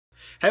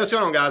Hey, what's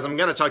going on, guys? I'm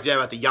going to talk to you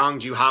about the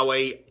Yangju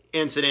Highway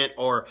Incident,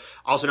 or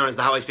also known as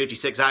the Highway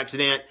 56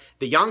 accident.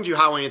 The Yangju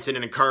Highway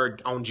Incident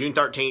occurred on June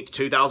 13th,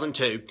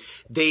 2002.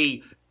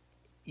 The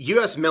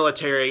U.S.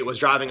 military was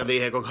driving a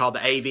vehicle called the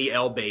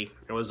AVLB.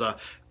 It was an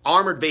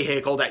armored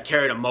vehicle that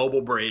carried a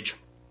mobile bridge.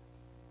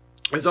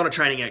 It was on a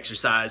training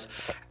exercise,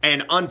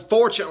 and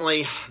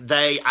unfortunately,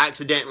 they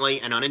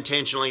accidentally and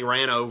unintentionally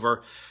ran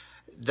over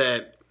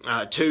the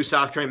two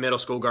South Korean middle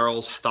school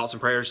girls. Thoughts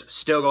and prayers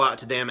still go out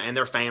to them and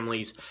their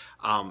families.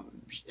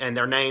 And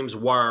their names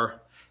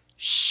were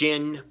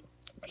Shin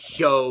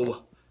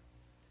Hyo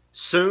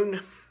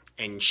Soon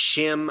and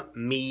Shim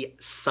Mi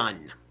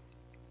Sun.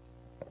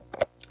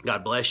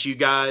 God bless you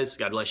guys.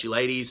 God bless you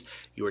ladies.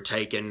 You were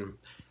taken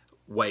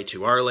way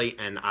too early,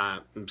 and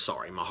I'm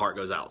sorry. My heart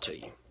goes out to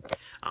you.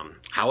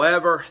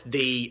 However,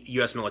 the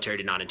U.S. military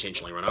did not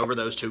intentionally run over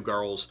those two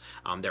girls.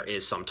 There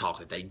is some talk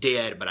that they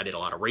did, but I did a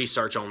lot of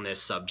research on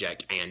this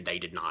subject, and they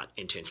did not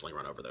intentionally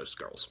run over those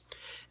girls.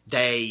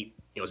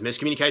 It was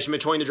miscommunication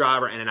between the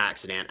driver and an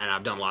accident, and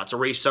I've done lots of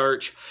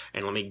research,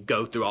 and let me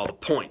go through all the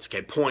points.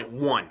 Okay, point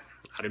one,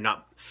 the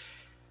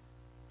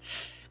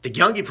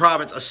Gyeonggi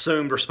province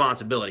assumed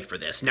responsibility for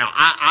this. Now,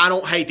 I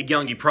don't hate the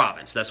Gyeonggi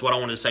province. That's what I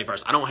wanted to say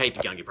first. I don't hate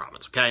the Gyeonggi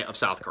province, okay, of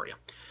South Korea.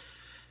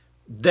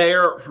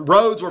 Their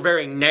roads were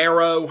very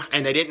narrow,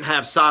 and they didn't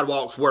have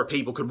sidewalks where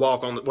people could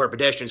walk on, where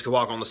pedestrians could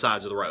walk on the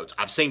sides of the roads.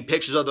 I've seen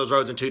pictures of those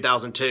roads in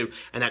 2002,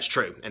 and that's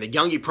true. And the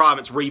Gyeonggi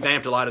province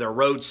revamped a lot of their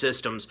road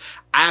systems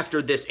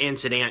after this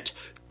incident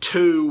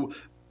to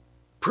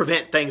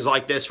prevent things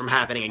like this from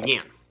happening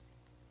again.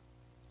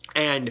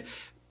 And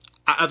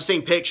I've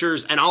seen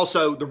pictures, and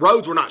also the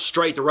roads were not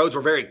straight. The roads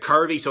were very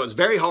curvy, so it's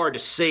very hard to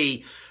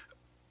see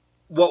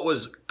what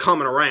was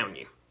coming around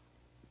you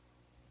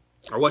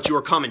or what you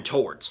were coming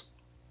towards.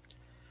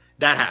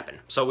 That happened.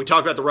 So we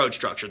talked about the road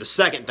structure. The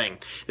second thing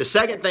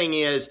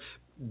is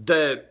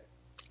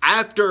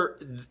after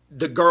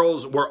the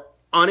girls were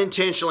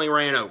unintentionally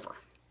ran over,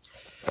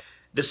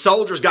 the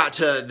soldiers got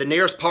to the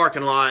nearest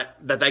parking lot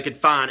that they could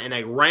find, and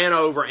they ran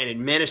over and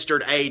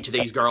administered aid to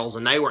these girls,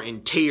 and they were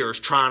in tears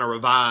trying to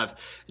revive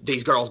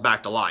these girls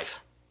back to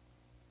life.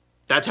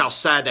 That's how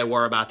sad they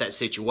were about that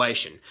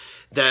situation.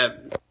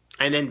 And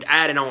then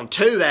adding on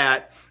to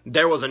that,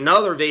 there was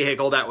another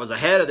vehicle that was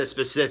ahead of this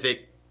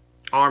specific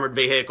armored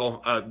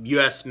vehicle, a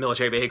U.S.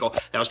 military vehicle,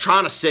 that was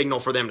trying to signal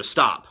for them to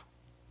stop.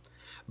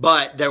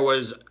 But there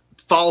was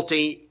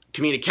faulty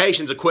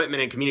communications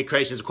equipment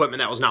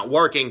that was not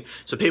working,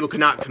 so people could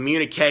not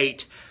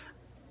communicate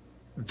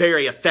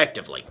very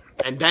effectively.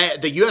 And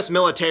the U.S.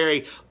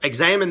 military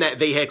examined that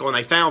vehicle, and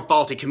they found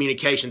faulty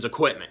communications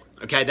equipment.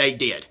 Okay, they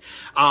did.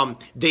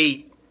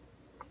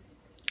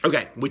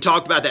 Okay, we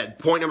talked about that.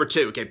 Point number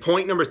two. Okay,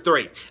 point number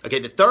three. Okay,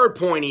 the third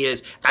point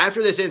is,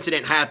 after this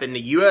incident happened,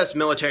 the U.S.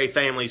 military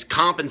families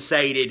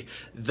compensated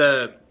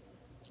the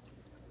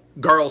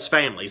girls'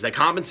 families. They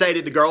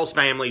compensated the girls'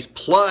 families,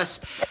 plus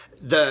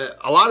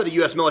a lot of the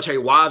U.S. military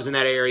wives in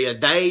that area.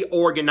 They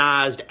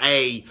organized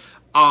raise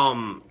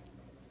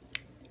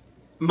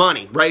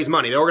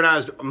money. They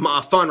organized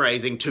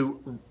fundraising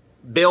to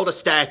build a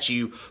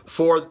statue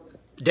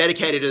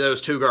dedicated to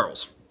those two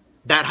girls.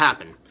 That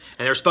happened.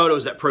 And there's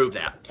photos that prove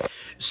that.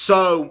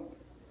 So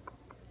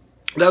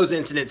those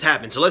incidents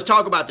happened. So let's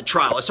talk about the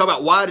trial. Let's talk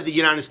about, why did the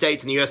United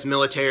States and the U.S.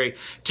 military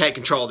take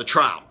control of the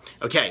trial?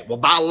 Okay, well,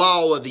 by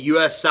law of the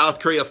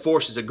U.S.-South Korea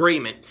Forces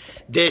Agreement,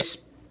 this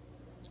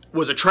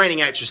was a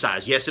training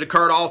exercise. Yes, it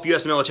occurred off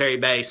U.S. military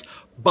base,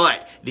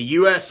 but the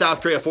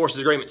U.S.-South Korea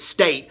Forces Agreement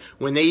state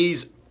when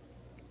these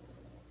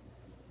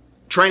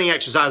training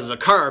exercises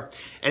occur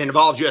and it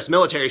involves U.S.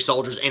 military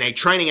soldiers in a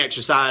training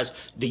exercise,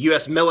 the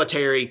U.S.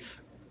 military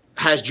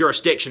has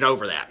jurisdiction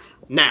over that.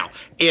 Now,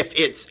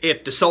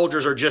 if the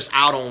soldiers are just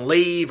out on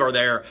leave, or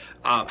they're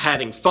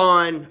having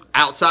fun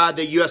outside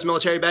the U.S.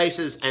 military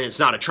bases, and it's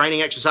not a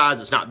training exercise,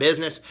 it's not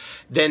business,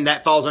 then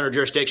that falls under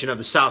jurisdiction of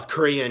the South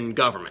Korean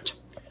government.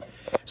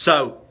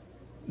 So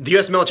the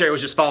U.S. military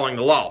was just following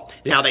the law.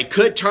 Now, they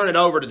could turn it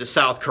over to the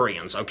South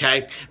Koreans,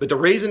 okay? But the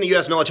reason the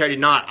U.S. military did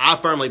not, I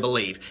firmly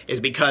believe,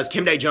 is because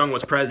Kim Dae-jung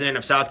was president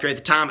of South Korea at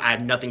the time. I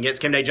have nothing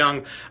against Kim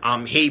Dae-jung.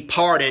 He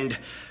pardoned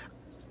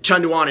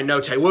Chun Doo-won and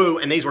No Tae-woo,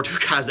 and these were two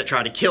guys that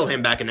tried to kill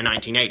him back in the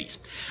 1980s.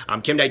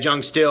 Kim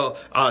Dae-jung still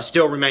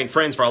remained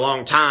friends for a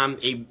long time,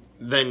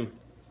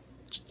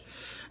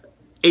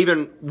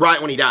 even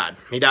right when he died.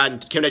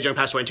 Kim Dae-jung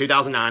passed away in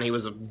 2009. He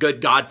was a good,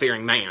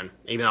 God-fearing man,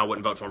 even though I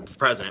wouldn't vote for him for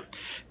president.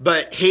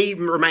 But he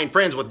remained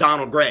friends with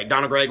Donald Gregg.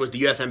 Donald Gregg was the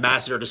U.S.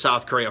 ambassador to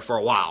South Korea for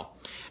a while,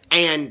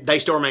 and they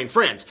still remain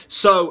friends.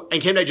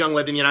 And Kim Dae-jung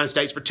lived in the United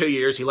States for 2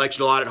 years. He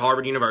lectured a lot at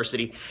Harvard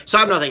University, so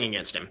I have nothing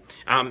against him.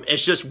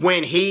 It's just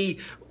when he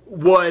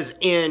was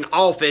in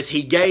office,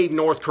 he gave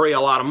North Korea a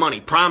lot of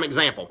money. Prime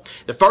example,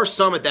 the first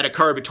summit that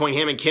occurred between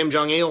him and Kim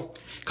Jong-il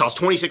cost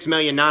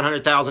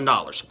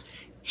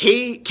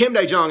 $26,900,000. Kim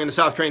Dae-jung and the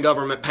South Korean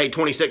government paid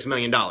 $26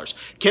 million.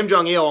 Kim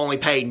Jong-il only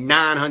paid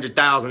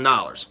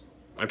 $900,000.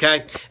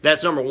 Okay?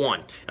 That's number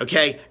one.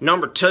 Okay?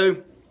 Number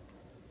two,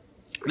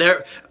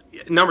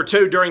 number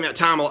two, during that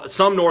time,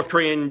 some North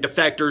Korean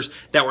defectors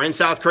that were in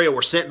South Korea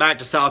were sent back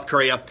to South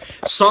Korea.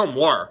 Some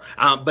were,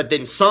 but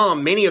then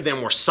many of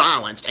them were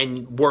silenced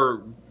and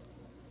were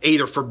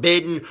either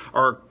forbidden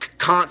or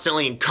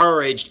constantly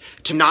encouraged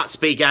to not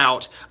speak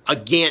out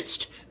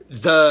against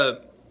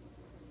the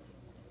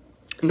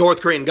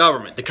North Korean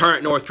government, the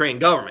current North Korean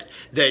government.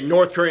 The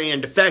North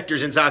Korean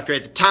defectors in South Korea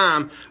at the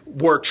time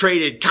were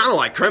treated kind of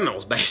like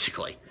criminals,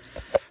 basically.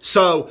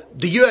 So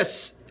the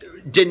U.S.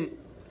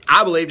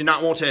 I believe, did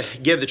not want to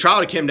give the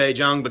trial to Kim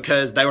Dae-jung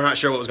because they were not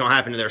sure what was going to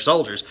happen to their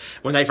soldiers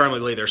when they firmly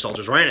believed their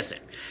soldiers were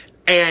innocent.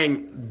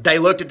 And they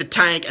looked at the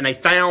tank and they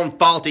found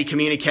faulty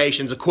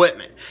communications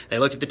equipment. They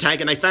looked at the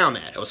tank and they found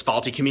that. It was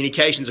faulty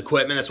communications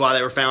equipment. That's why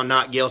they were found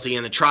not guilty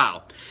in the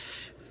trial.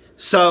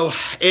 So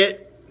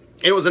it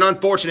was an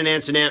unfortunate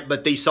incident,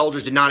 but these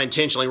soldiers did not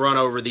intentionally run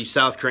over these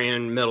South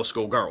Korean middle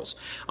school girls.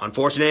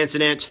 Unfortunate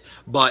incident,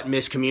 but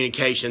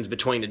miscommunications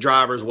between the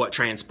drivers, what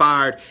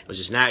transpired. It was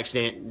just an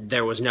accident.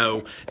 There was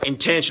no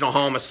intentional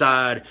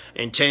homicide,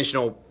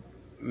 intentional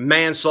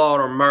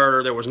manslaughter,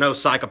 murder. There was no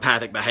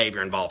psychopathic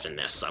behavior involved in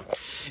this. So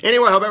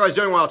anyway, hope everybody's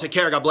doing well. Take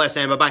care. God bless,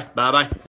 and bye-bye. Bye-bye.